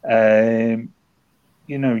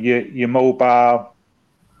 You're mobile.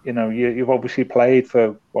 You've obviously played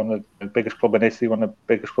for one of the biggest clubs in Italy, one of the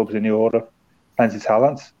biggest clubs in Europe. Plenty of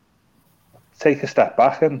talent. Take a step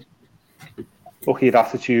back and look at your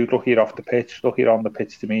attitude, look at your off the pitch, look at your on the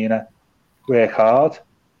pitch demeanour, work hard,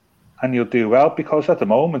 and you'll do well, because at the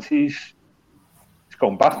moment he's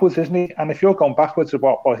going backwards, isn't he? And if you're going backwards at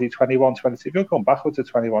what was he, 21, 22, if you're going backwards at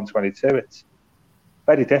 21, 22, it's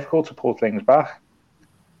very difficult to pull things back,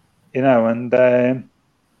 and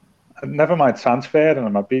never mind transferring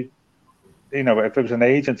him. I'd be, if it was an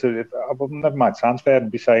agent, I wouldn't never mind transferring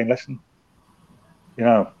and be saying, listen,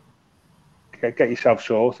 get yourself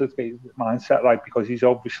sorted, get your mindset right, because he's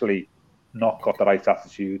obviously not got the right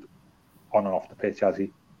attitude on and off the pitch, has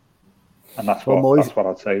he? And that's what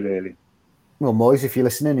I'd say, really. Well, Moise, if you're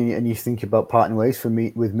listening and you think about parting ways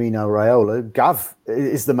with Mino Raiola, Gav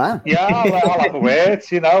is the man. Yeah, I'll have a word.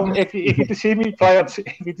 If you to see me play, if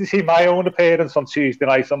you to see my own appearance on Tuesday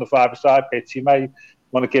night on the five-a-side pitch, you may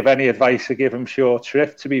want to give any advice or give him short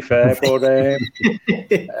shrift. To be fair, but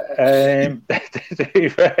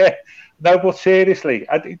no. But seriously,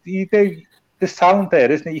 you do. There's talent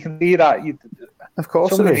there, isn't it? You can see that. Of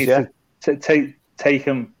course, somebody needs to take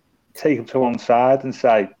him to one side and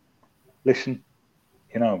say, listen,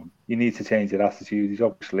 you need to change your attitude. He's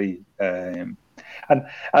obviously, and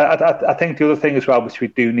I think the other thing as well, which we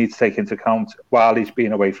do need to take into account, while he's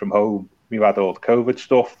been away from home, we've had all the COVID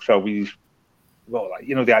stuff, so he's,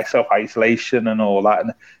 the self-isolation and all that,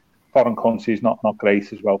 and foreign countries not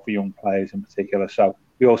great as well for young players in particular. So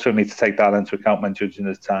we also need to take that into account when judging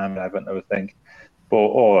his time and everything, I think. But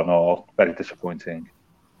all in all, very disappointing.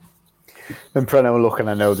 And Preno, look, and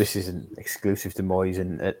I know this isn't exclusive to Moyes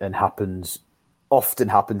and often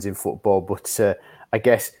happens in football, but I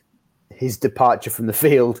guess his departure from the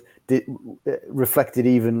field reflected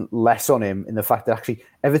even less on him in the fact that actually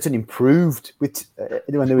Everton improved when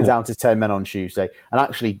they were down to 10 men on Tuesday and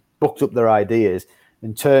actually booked up their ideas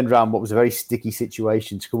and turned around what was a very sticky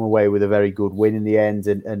situation to come away with a very good win in the end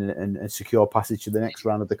and secure passage to the next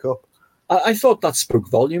round of the Cup. I thought that spoke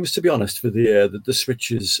volumes, to be honest, for the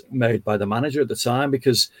switches made by the manager at the time,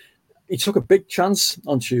 because he took a big chance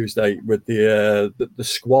on Tuesday with the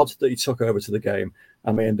squad that he took over to the game.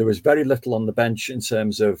 I mean, there was very little on the bench in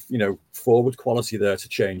terms of, forward quality there to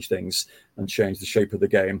change things and change the shape of the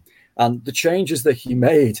game. And the changes that he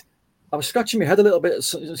made, I was scratching my head a little bit.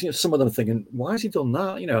 Some of them thinking, why has he done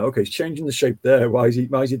that? Okay, he's changing the shape there. Why is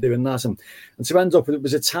he doing that? And to end up, it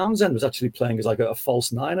was Townsend was actually playing as like a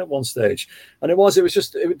false nine at one stage, and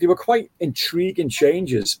they were quite intriguing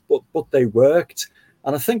changes, but they worked.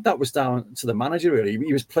 And I think that was down to the manager, really.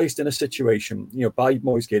 He was placed in a situation, by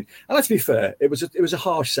Moise Kean. And let's be fair, it was a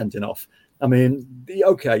harsh sending off. I mean,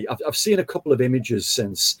 I've seen a couple of images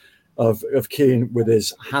since of Kean with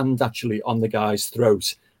his hand actually on the guy's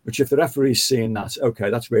throat, which if the referee's seeing that, okay,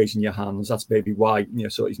 that's raising your hands. That's maybe why,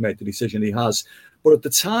 so he's made the decision he has. But at the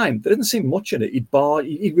time, there didn't seem much in it.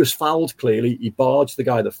 He was fouled, clearly. He barged the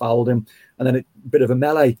guy that fouled him, and then a bit of a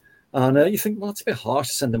melee. And you think, well, it's a bit harsh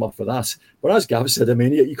to send him off for that. But as Gav said, I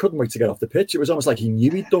mean, he couldn't wait to get off the pitch. It was almost like he knew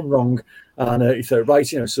he'd done wrong. And he thought, right,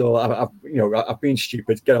 so I've been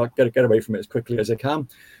stupid. Get away from it as quickly as I can.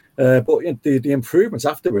 But the improvements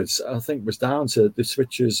afterwards, I think, was down to the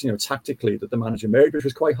switches, tactically that the manager made, which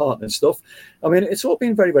was quite heartening stuff. I mean, it's all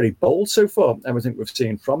been very, very bold so far, everything we've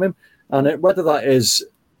seen from him. And whether that is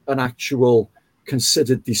an actual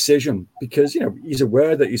considered decision, because, he's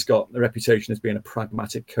aware that he's got a reputation as being a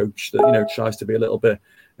pragmatic coach that, tries to be a little bit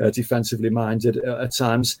defensively minded at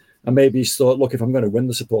times. And maybe he's thought, look, if I'm going to win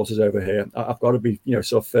the supporters over here, I've got to be,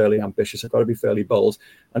 sort of fairly ambitious. I've got to be fairly bold.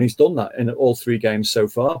 And he's done that in all three games so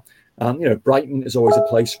far. And, Brighton is always a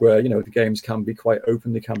place where, the games can be quite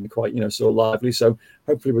open. They can be quite, sort of lively. So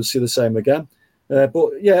hopefully we'll see the same again. But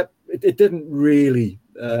yeah, it didn't really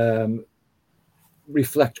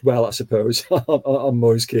reflect well, I suppose, on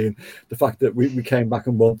Moise Kean. The fact that we came back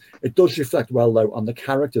and won. It does reflect well, though, on the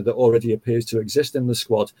character that already appears to exist in the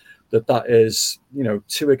squad. That is,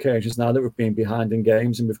 2 occasions now that we've been behind in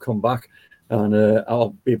games and we've come back, and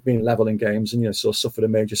we've been level in games and sort of suffered a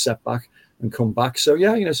major setback and come back. So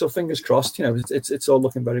yeah, so fingers crossed. It's all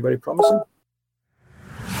looking very, very promising.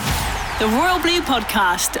 The Royal Blue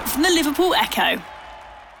Podcast from the Liverpool Echo.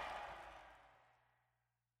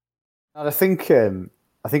 And I think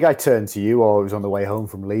I turned to you, or I was on the way home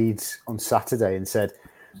from Leeds on Saturday, and said,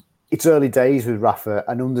 it's early days with Rafa,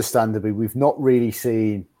 and understandably, we've not really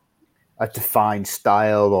seen a defined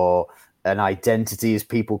style or an identity as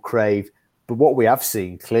people crave. But what we have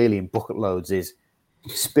seen clearly in bucket loads is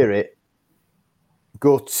spirit,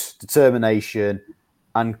 guts, determination,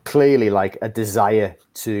 and clearly like a desire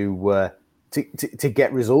to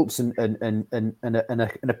get results and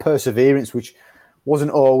a perseverance which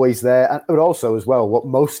wasn't always there, but also as well, what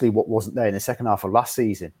wasn't there in the second half of last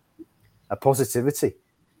season, a positivity.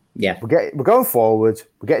 Yeah, we're going forward.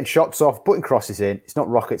 We're getting shots off, putting crosses in. It's not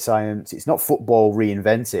rocket science. It's not football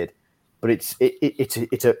reinvented. but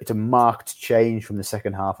it's a marked change from the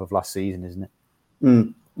second half of last season, isn't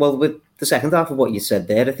it? Well, with the second half of what you said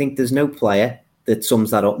there, I think there's no player that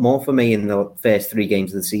sums that up more for me in the first 3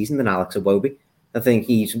 games of the season than Alex Iwobi. I think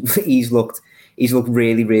he's looked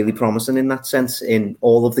really, really promising in that sense in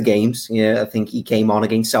all of the games. I think he came on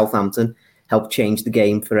against Southampton, helped change the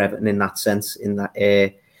game for Everton in that sense. In that,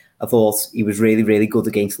 I thought he was really, really good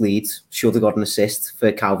against Leeds. Should have got an assist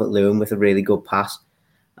for Calvert-Lewin with a really good pass,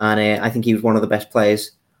 and I think he was one of the best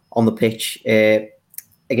players on the pitch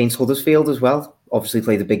against Huddersfield as well. Obviously,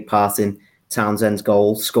 played a big part in Townsend's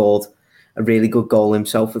goal. Scored a really good goal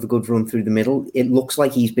himself with a good run through the middle. It looks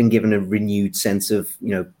like he's been given a renewed sense of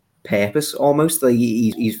purpose almost. Like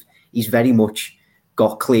he's very much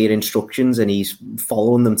got clear instructions and he's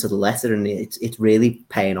following them to the letter, and it's really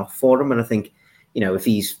paying off for him. And I think if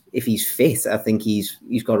he's fit, I think he's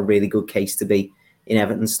got a really good case to be in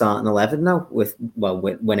Everton's starting 11 now.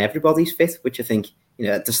 When everybody's fit, which I think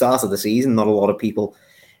at the start of the season, not a lot of people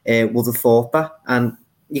would have thought that. And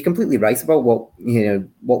you're completely right about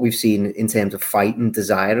what we've seen in terms of fight and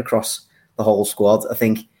desire across the whole squad. I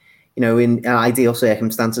think, in ideal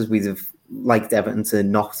circumstances, we'd have liked Everton to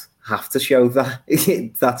not have to show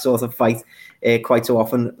that sort of fight quite so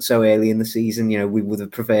often so early in the season. We would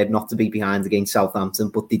have preferred not to be behind against Southampton,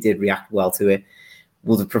 but they did react well to it.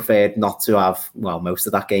 Would have preferred not to have, most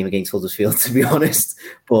of that game against Huddersfield, to be honest,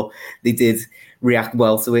 but they did react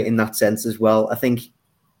well to it in that sense as well. I think,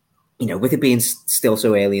 with it being still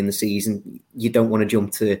so early in the season, you don't want to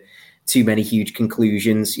jump to too many huge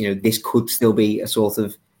conclusions. This could still be a sort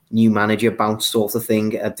of new manager bounce sort of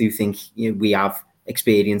thing. I do think we have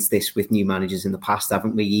experienced this with new managers in the past,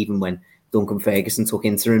 haven't we? Even when Duncan Ferguson took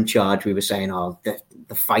interim charge, we were saying,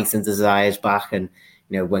 the fight and desire is back. And,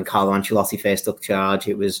 when Carlo Ancelotti first took charge,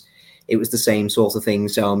 it was the same sort of thing.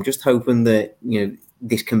 So I'm just hoping that,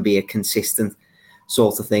 this can be a consistent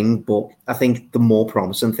sort of thing. But I think the more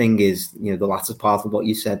promising thing is, the latter part of what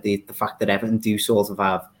you said, the fact that Everton do sort of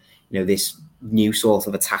have, this new sort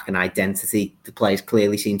of attack and identity. The players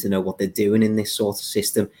clearly seem to know what they're doing in this sort of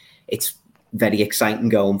system. It's very exciting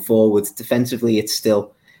going forward. Defensively, there's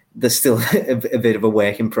still a bit of a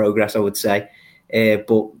work in progress, I would say.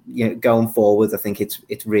 But going forward, I think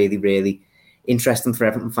it's really, really interesting for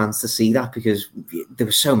Everton fans to see that, because there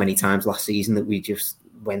were so many times last season that we just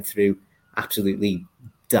went through absolutely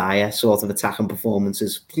dire sort of attacking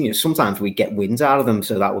performances. Sometimes we get wins out of them,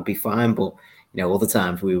 so that would be fine. But other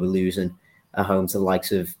times we were losing at home to the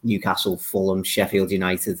likes of Newcastle, Fulham, Sheffield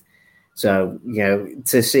United. So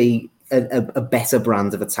to see a better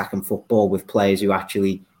brand of attacking football with players who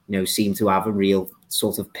actually seem to have a real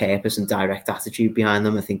sort of purpose and direct attitude behind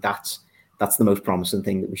them, I think that's the most promising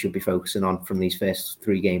thing that we should be focusing on from these first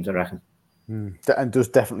 3 games, I reckon. And does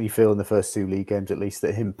definitely feel in the first 2 league games, at least,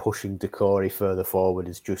 that him pushing Decore further forward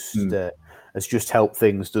has just helped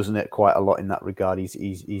things, doesn't it? Quite a lot in that regard.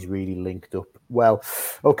 He's really linked up well.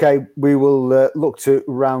 Okay, we will look to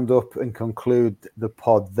round up and conclude the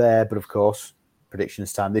pod there. But of course,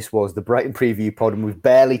 predictions time. This was the Brighton preview pod, and we've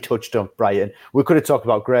barely touched on Brighton. We could have talked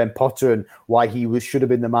about Graham Potter and why he should have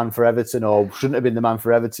been the man for Everton, or shouldn't have been the man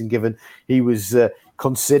for Everton, given he was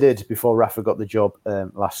considered before Rafa got the job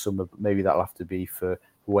last summer. But maybe that'll have to be for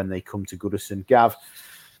when they come to Goodison. Gav,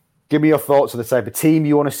 give me your thoughts on the type of team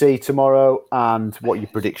you want to see tomorrow and what your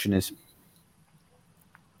prediction is.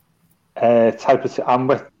 I'm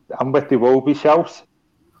with the Iwobi shout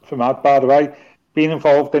from Ad, by the way. Been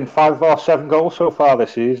involved in 5 or 7 goals so far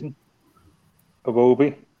this season.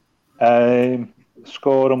 Iwobi.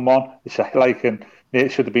 Scoring 1. It's like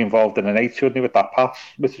it should have been involved in an 8, shouldn't he, with that pass,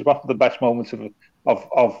 which is one of the best moments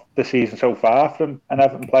of the season so far from an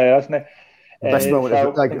Everton player, hasn't it? Best moment,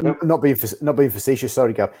 not being facetious.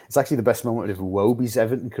 Sorry, Gav. It's actually the best moment of Iwobi's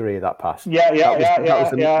Everton career. That pass.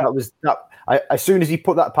 That was. As soon as he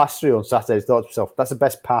put that pass through on Saturday, I thought to myself, "That's the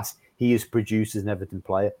best pass he has produced as an Everton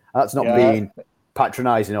player." And that's not being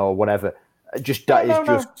patronising or whatever. Just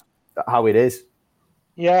how it is.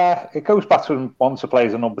 Yeah, it goes back to when once he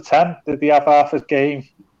plays a number 10. Did he have half his game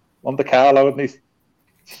under Carlo and he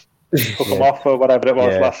took him off or whatever it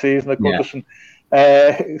was last season at Goodison?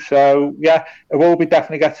 Iwobi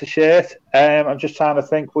definitely gets a shirt. I'm just trying to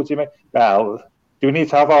think, what do you mean? Well, do we need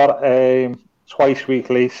to have our twice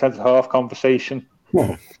weekly centre-half conversation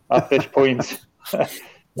at this point?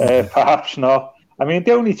 Perhaps not. I mean,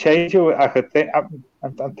 the only change I could think,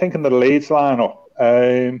 I'm thinking the Leeds lineup.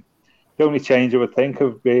 The only change I would think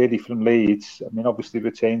of really from Leeds, I mean, obviously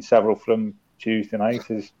we changed several from Tuesday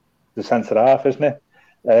night, is the centre-half, isn't it?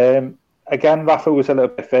 Again, Rafa was a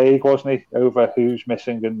little bit vague, wasn't he, over who's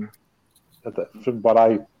missing, and from what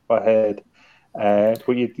I heard. But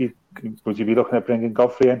would you be looking at bringing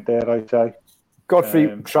Godfrey in there, I'd say?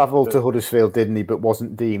 Godfrey travelled to Huddersfield, didn't he, but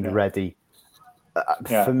wasn't deemed ready.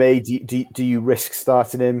 For me, do you risk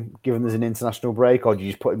starting him given there's an international break, or do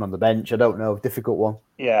you just put him on the bench? I don't know. Difficult one.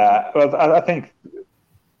 Yeah, well, I think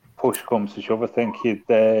push comes to shove. I think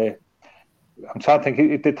I'm trying to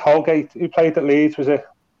think. Did Holgate, who played at Leeds, was it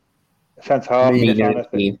centre half?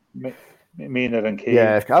 Mina and Kean.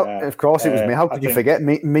 Yeah, of course it was me. How could you forget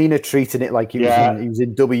Mina treating it like he was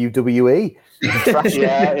in WWE?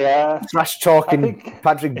 Trash talking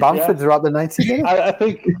Patrick Bamford throughout the 90 minutes. I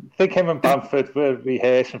think him and Bamford were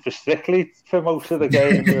rehearsing for Strictly for most of the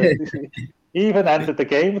game. He even ended the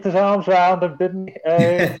game with his arms around him, didn't he?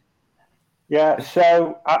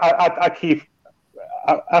 So I keep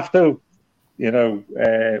after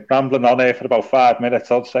rambling on here for about 5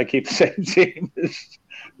 minutes. I'll say keep the same team as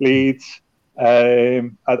Leeds,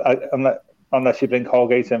 unless you bring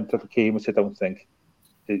Holgate into the team, which I don't think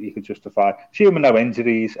you could justify. Assuming no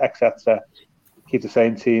injuries, etc. Keep the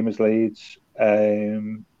same team as Leeds,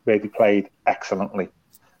 where they played excellently.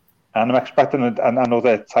 And I'm expecting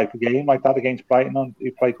another type of game like that against Brighton,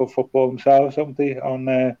 who play good football themselves, don't they,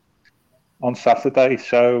 on Saturday.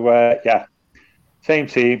 So, same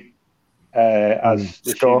team as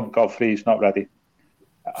the Godfrey's not ready.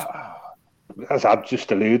 As I've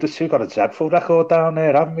just alluded to, got a dreadful record down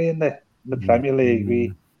there, haven't we, in the Premier League?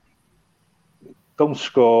 We don't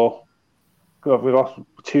score. We lost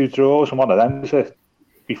 2 draws, and one of them was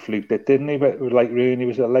we fluked it, didn't he? But like Rooney,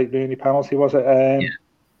 was it a late Rooney penalty? Was it?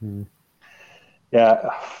 I'm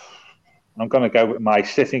going to go with my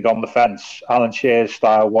sitting on the fence, Alan Shearer's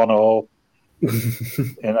style 1-1.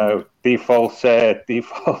 Default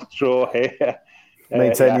draw here.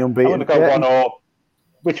 Maintain the unbeaten. I'm going to go 1-1.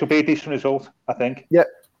 Which will be a decent result, I think. Yeah,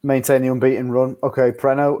 maintain the unbeaten run. Okay,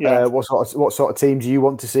 Preno, what sort of team do you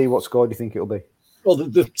want to see? What score do you think it'll be? Well,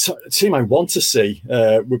 the team I want to see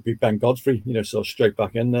would be Ben Godfrey, so straight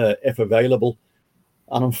back in there, if available.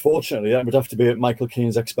 And unfortunately, that would have to be at Michael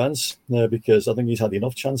Keane's expense, because I think he's had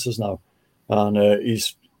enough chances now. And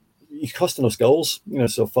he's costing us goals,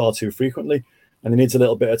 so far too frequently. And he needs a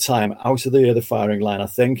little bit of time out of the firing line, I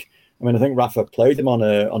think. I think Rafa played him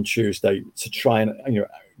on Tuesday to try and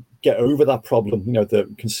get over that problem,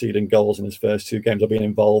 the conceding goals in his first 2 games, or being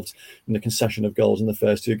involved in the concession of goals in the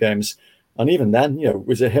first 2 games. And even then,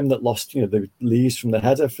 was it him that lost, the leads from the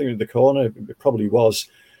header through the corner? It probably was.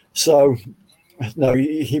 So, no,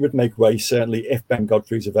 he would make way, certainly, if Ben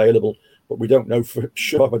Godfrey's available. But we don't know for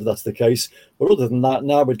sure whether that's the case. But other than that,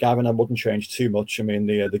 now with Gavin, I wouldn't change too much.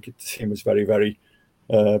 The team was very, very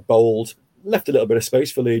bold. Left a little bit of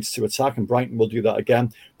space for Leeds to attack, and Brighton will do that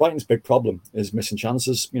again. Brighton's big problem is missing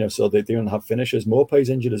chances, so they don't have finishers. Maupay's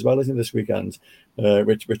injured as well, isn't he, this weekend,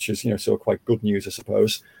 which is, so quite good news, I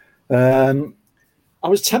suppose. I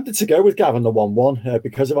was tempted to go with Gavin the 1-1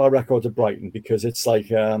 because of our record at Brighton, because it's like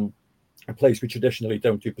a place we traditionally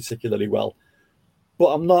don't do particularly well.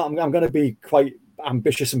 But I'm not. I'm going to be quite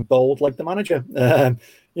ambitious and bold, like the manager.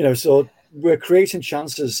 So we're creating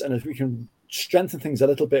chances, and if we can strengthen things a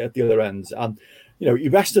little bit at the other end. And, he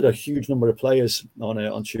rested a huge number of players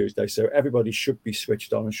on Tuesday, so everybody should be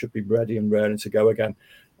switched on and should be ready and raring to go again.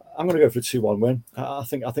 I'm going to go for a 2-1 win. I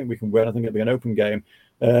think we can win. I think it'll be an open game.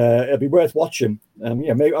 It'll be worth watching.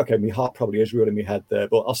 Maybe, my heart probably is ruling my head there,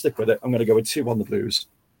 but I'll stick with it. I'm going to go with 2-1 the Blues.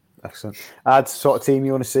 Excellent. Add sort of team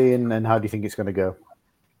you want to see, and how do you think it's going to go?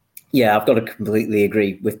 Yeah, I've got to completely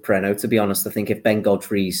agree with Preno. To be honest, I think if Ben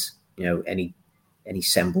Godfrey's, any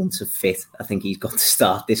semblance of fit, I think he's got to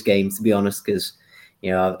start this game, to be honest, because,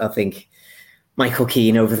 I think Michael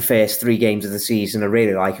Kean over the first 3 games of the season, I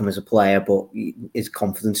really like him as a player, but his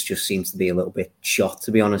confidence just seems to be a little bit shot,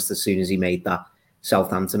 to be honest, as soon as he made that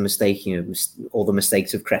Southampton mistake. All the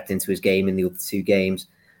mistakes have crept into his game in the other 2 games.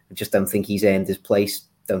 I just don't think he's earned his place.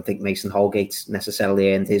 Don't think Mason Holgate's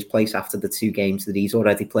necessarily earned his place after the 2 games that he's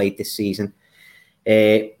already played this season.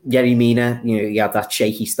 Yerry Mina, he had that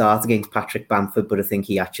shaky start against Patrick Bamford, but I think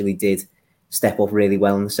he actually did step up really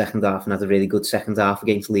well in the second half and had a really good second half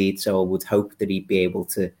against Leeds. So I would hope that he'd be able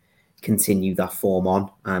to continue that form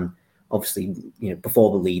on. And obviously,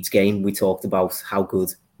 before the Leeds game, we talked about how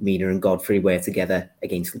good Mina and Godfrey were together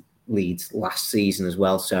against Leeds last season as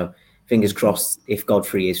well. So fingers crossed, if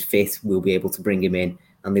Godfrey is fit, we'll be able to bring him in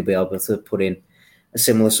and they'll be able to put in a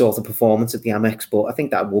similar sort of performance at the Amex. But I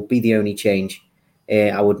think that would be the only change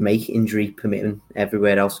I would make, injury permitting,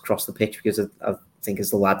 everywhere else across the pitch, because I think, as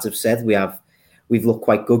the lads have said, we've looked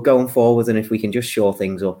quite good going forward, and if we can just shore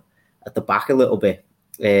things up at the back a little bit,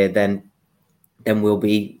 then we'll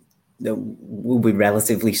be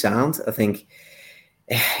relatively sound. I think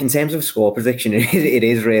in terms of score prediction, it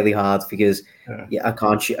is really hard because I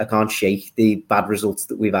can't shake the bad results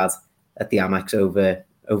that we've had at the Amex over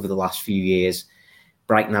the last few years.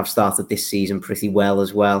 Brighton have started this season pretty well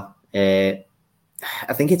as well. I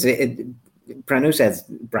think Breno said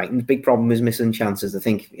Brighton's big problem is missing chances. I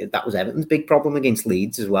think that was Everton's big problem against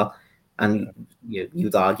Leeds as well. And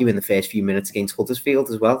you'd argue in the first few minutes against Huddersfield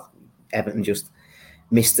as well, Everton just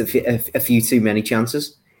missed a few too many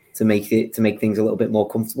chances to make things a little bit more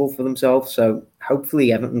comfortable for themselves. So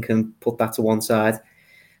hopefully Everton can put that to one side.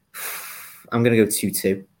 I'm going to go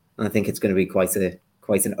 2-2. And I think it's going to be quite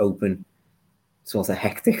an open, sort of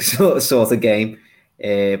hectic sort of game.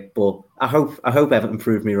 But I hope Everton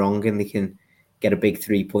prove me wrong and they can get a big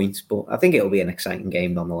 3 points. But I think it'll be an exciting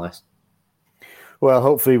game nonetheless. Well,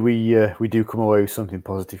 hopefully we do come away with something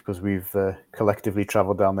positive because we've collectively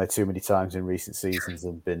travelled down there too many times in recent seasons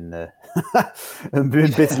and been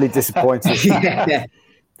bitterly disappointed. Yeah.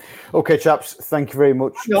 Okay, chaps, thank you very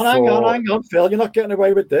much. Hang on, Phil, you're not getting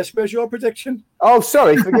away with this. Where's your prediction? Oh,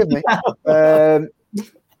 sorry, forgive me.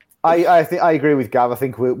 I think I agree with Gav. I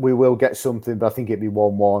think we will get something, but I think it'd be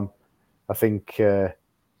 1-1. I think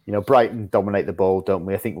Brighton dominate the ball, don't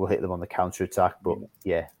we? I think we'll hit them on the counter attack, but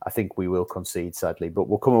yeah, I think we will concede sadly, but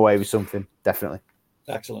we'll come away with something definitely.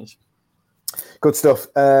 Excellent. Good stuff.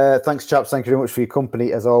 Thanks, chaps. Thank you very much for your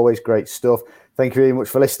company as always. Great stuff. Thank you very much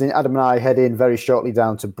for listening. Adam and I head in very shortly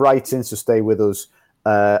down to Brighton, so stay with us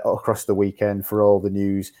across the weekend for all the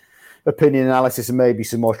news, opinion analysis, and maybe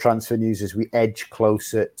some more transfer news as we edge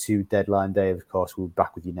closer to deadline day. Of course, we'll be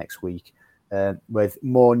back with you next week with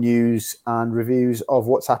more news and reviews of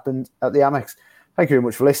what's happened at the Amex. Thank you very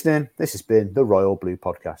much for listening. This has been the Royal Blue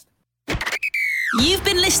Podcast. You've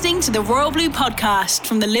been listening to the Royal Blue Podcast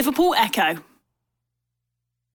from the Liverpool Echo.